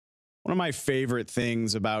One of my favorite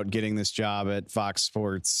things about getting this job at Fox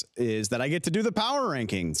Sports is that I get to do the power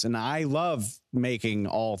rankings, and I love making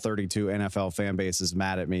all 32 NFL fan bases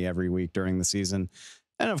mad at me every week during the season.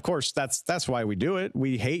 And of course, that's why we do it.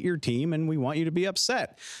 We hate your team and we want you to be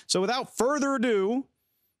upset. So without further ado,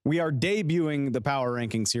 we are debuting the power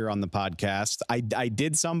rankings here on the podcast. I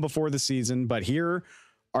did some before the season, but here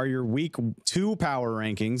are your week 2 power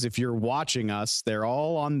rankings. If you're watching us, they're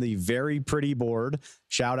all on the very pretty board.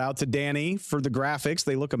 Shout out to Danny for the graphics.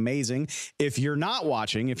 They look amazing. If you're not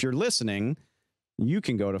watching, if you're listening, you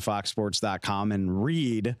can go to foxsports.com and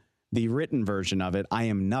read the written version of it. I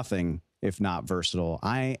am nothing if not versatile.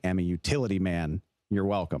 I am a utility man. You're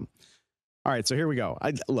welcome. All right, so here we go.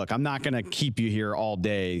 Look, I'm not going to keep you here all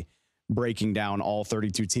day breaking down all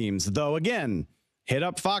 32 teams, though, again, hit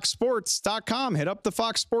up foxsports.com, hit up the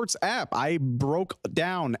Fox Sports app. I broke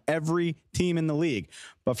down every team in the league.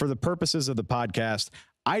 But for the purposes of the podcast,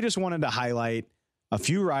 I just wanted to highlight a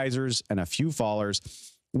few risers and a few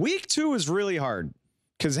fallers. Week 2 is really hard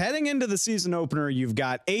because heading into the season opener, you've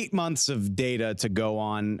got 8 months of data to go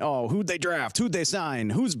on. Oh, who'd they draft? Who'd they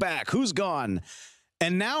sign? Who's back? Who's gone?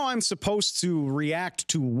 And now I'm supposed to react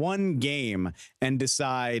to one game and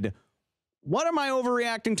decide, what am I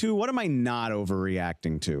overreacting to? What am I not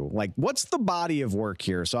overreacting to? Like, what's the body of work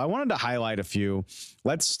here? So I wanted to highlight a few.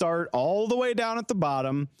 Let's start all the way down at the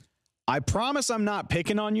bottom. I promise I'm not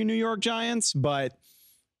picking on you, New York Giants, but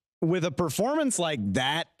with a performance like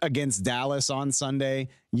that against Dallas on Sunday,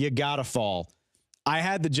 you gotta fall. I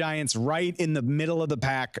had the Giants right in the middle of the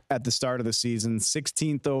pack at the start of the season,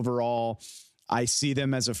 16th overall. I see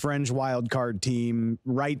them as a fringe wild card team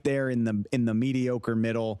right there in the mediocre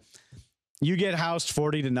middle. You get housed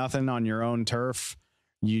 40-0 on your own turf,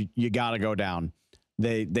 you got to go down.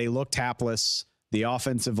 They looked hapless. The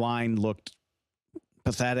offensive line looked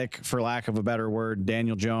pathetic, for lack of a better word.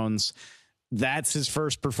 Daniel Jones, that's his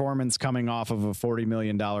first performance coming off of a $40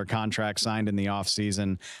 million contract signed in the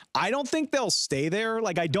offseason. I don't think they'll stay there.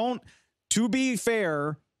 To be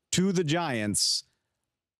fair to the Giants,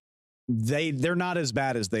 they're not as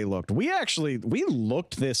bad as they looked. We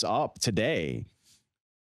looked this up today.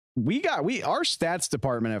 Our stats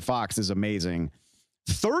department at Fox is amazing.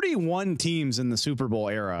 31 teams in the Super Bowl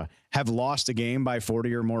era have lost a game by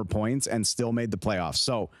 40 or more points and still made the playoffs.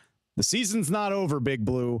 So the season's not over, Big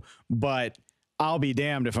Blue, but I'll be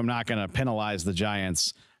damned if I'm not going to penalize the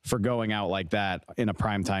Giants for going out like that in a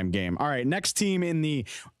primetime game. All right, next team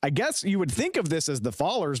I guess you would think of this as the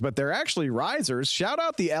fallers, but they're actually risers. Shout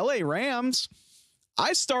out the LA Rams.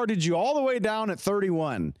 I started you all the way down at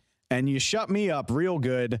 31. And you shut me up real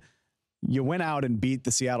good. You went out and beat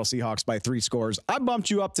the Seattle Seahawks by 3 scores. I bumped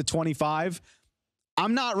you up to 25.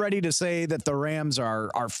 I'm not ready to say that the Rams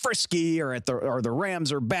are frisky or the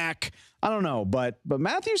Rams are back. I don't know, but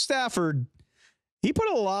Matthew Stafford, he put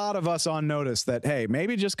a lot of us on notice that, hey,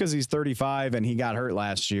 maybe just because he's 35 and he got hurt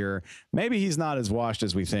last year, maybe he's not as washed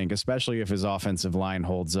as we think, especially if his offensive line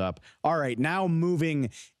holds up. All right, now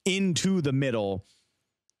moving into the middle.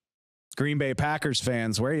 Green Bay Packers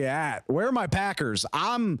fans, where you at? Where are my Packers?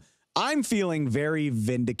 I'm feeling very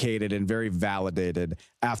vindicated and very validated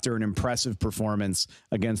after an impressive performance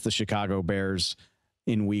against the Chicago Bears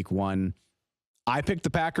in week 1. I picked the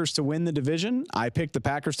Packers to win the division. I picked the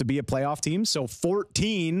Packers to be a playoff team. So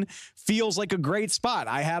 14 feels like a great spot.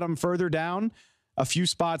 I had them further down, a few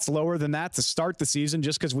spots lower than that to start the season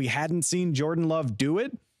just because we hadn't seen Jordan Love do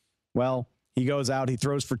it. Well, he goes out, he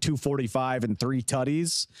throws for 245 and 3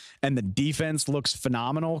 tutties, and the defense looks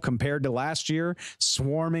phenomenal compared to last year,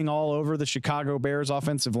 swarming all over the Chicago Bears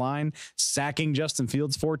offensive line, sacking Justin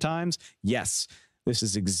Fields 4 times. Yes, this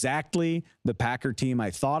is exactly the Packer team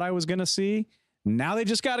I thought I was going to see. Now they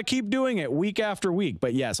just got to keep doing it week after week.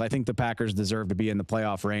 But yes, I think the Packers deserve to be in the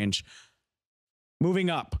playoff range. Moving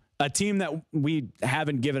up, a team that we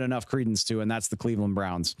haven't given enough credence to, and that's the Cleveland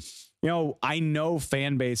Browns. I know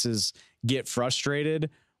fan bases get frustrated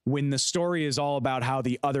when the story is all about how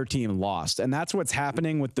the other team lost. And that's what's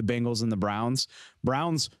happening with the Bengals and the Browns.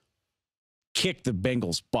 Browns kicked the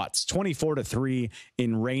Bengals' butts 24-3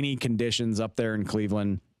 in rainy conditions up there in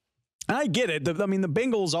Cleveland. And I get it. The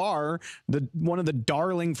Bengals are one of the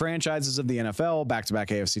darling franchises of the NFL, back-to-back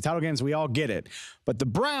AFC title games. We all get it. But the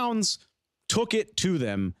Browns took it to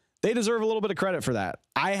them. They deserve a little bit of credit for that.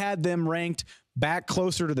 I had them ranked back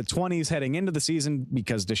closer to the 20s heading into the season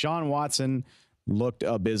because Deshaun Watson looked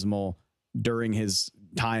abysmal during his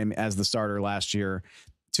time as the starter last year.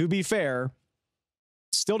 To be fair,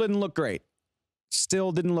 still didn't look great.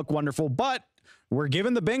 Still didn't look wonderful, but We're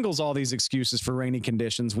giving the Bengals all these excuses for rainy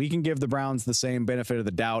conditions. We can give the Browns the same benefit of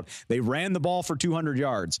the doubt. They ran the ball for 200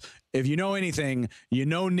 yards. If you know anything, you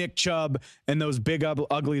know Nick Chubb and those big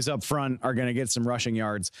uglies up front are going to get some rushing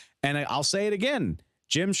yards. And I'll say it again.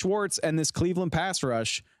 Jim Schwartz and this Cleveland pass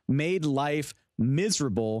rush made life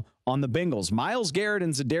miserable on the Bengals. Myles Garrett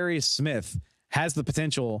and Zadarius Smith has the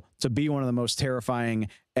potential to be one of the most terrifying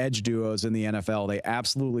edge duos in the NFL. They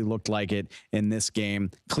absolutely looked like it in this game.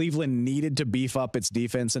 Cleveland needed to beef up its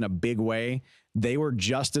defense in a big way. They were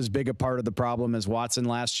just as big a part of the problem as Watson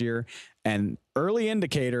last year. And early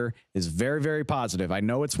indicator is very, very positive. I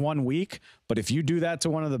know it's 1 week, but if you do that to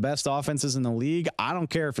one of the best offenses in the league, I don't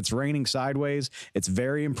care if it's raining sideways. It's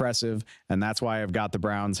very impressive. And that's why I've got the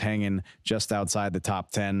Browns hanging just outside the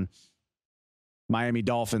top 10. Miami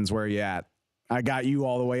Dolphins, where are you at? I got you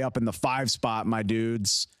all the way up in the 5 spot, my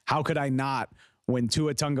dudes. How could I not, when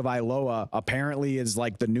Tua Tagovailoa apparently is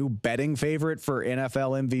like the new betting favorite for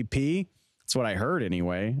NFL MVP? That's what I heard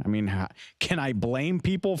anyway. I mean, can I blame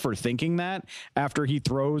people for thinking that after he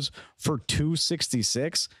throws for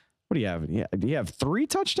 266? What do you have? Yeah, do you have 3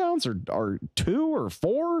 touchdowns or 2 or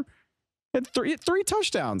 4? Three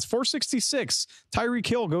touchdowns, 466. Tyreek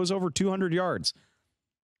Hill goes over 200 yards.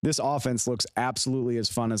 This offense looks absolutely as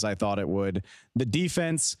fun as I thought it would. The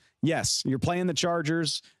defense, yes, you're playing the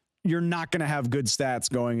Chargers. You're not going to have good stats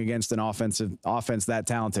going against an offense that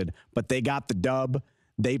talented, but they got the dub.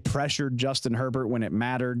 They pressured Justin Herbert when it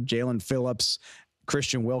mattered. Jalen Phillips,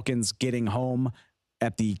 Christian Wilkins getting home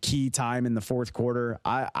at the key time in the fourth quarter.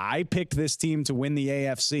 I picked this team to win the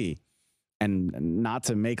AFC. And not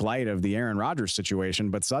to make light of the Aaron Rodgers situation,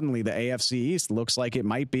 but suddenly the AFC East looks like it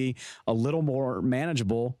might be a little more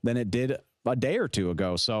manageable than it did a day or two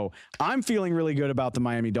ago. So I'm feeling really good about the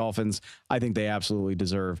Miami Dolphins. I think they absolutely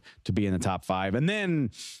deserve to be in the top 5. And then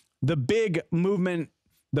the big movement,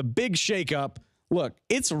 the big shakeup. Look,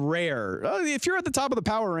 it's rare. If you're at the top of the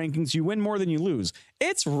power rankings, you win more than you lose.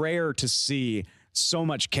 It's rare to see so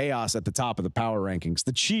much chaos at the top of the power rankings.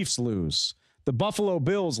 The Chiefs lose. The Buffalo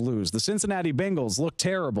Bills lose. The Cincinnati Bengals look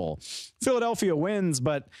terrible. Philadelphia wins,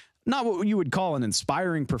 but not what you would call an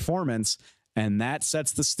inspiring performance. And that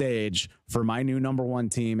sets the stage for my new number 1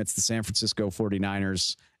 team. It's the San Francisco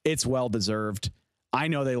 49ers. It's well-deserved. I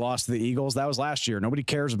know they lost to the Eagles. That was last year. Nobody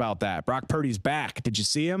cares about that. Brock Purdy's back. Did you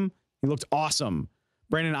see him? He looked awesome.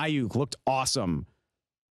 Brandon Ayuk looked awesome.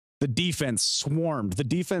 The defense swarmed. The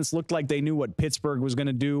defense looked like they knew what Pittsburgh was going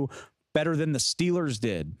to do better than the Steelers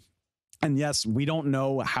did. And yes, we don't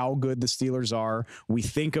know how good the Steelers are. We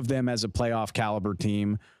think of them as a playoff caliber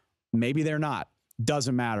team. Maybe they're not.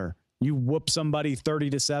 Doesn't matter. You whoop somebody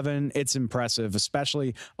 30-7. It's impressive,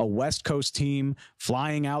 especially a West Coast team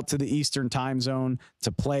flying out to the Eastern time zone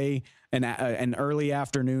to play an early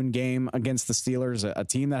afternoon game against the Steelers, a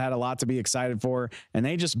team that had a lot to be excited for, and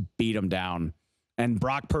they just beat them down. And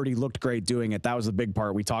Brock Purdy looked great doing it. That was the big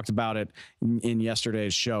part. We talked about it in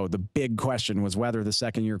yesterday's show. The big question was whether the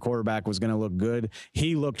second-year quarterback was going to look good.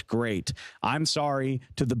 He looked great. I'm sorry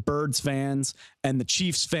to the Birds fans and the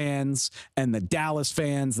Chiefs fans and the Dallas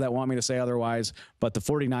fans that want me to say otherwise, but the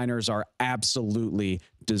 49ers are absolutely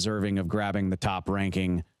deserving of grabbing the top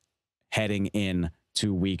ranking heading in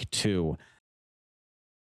to week 2.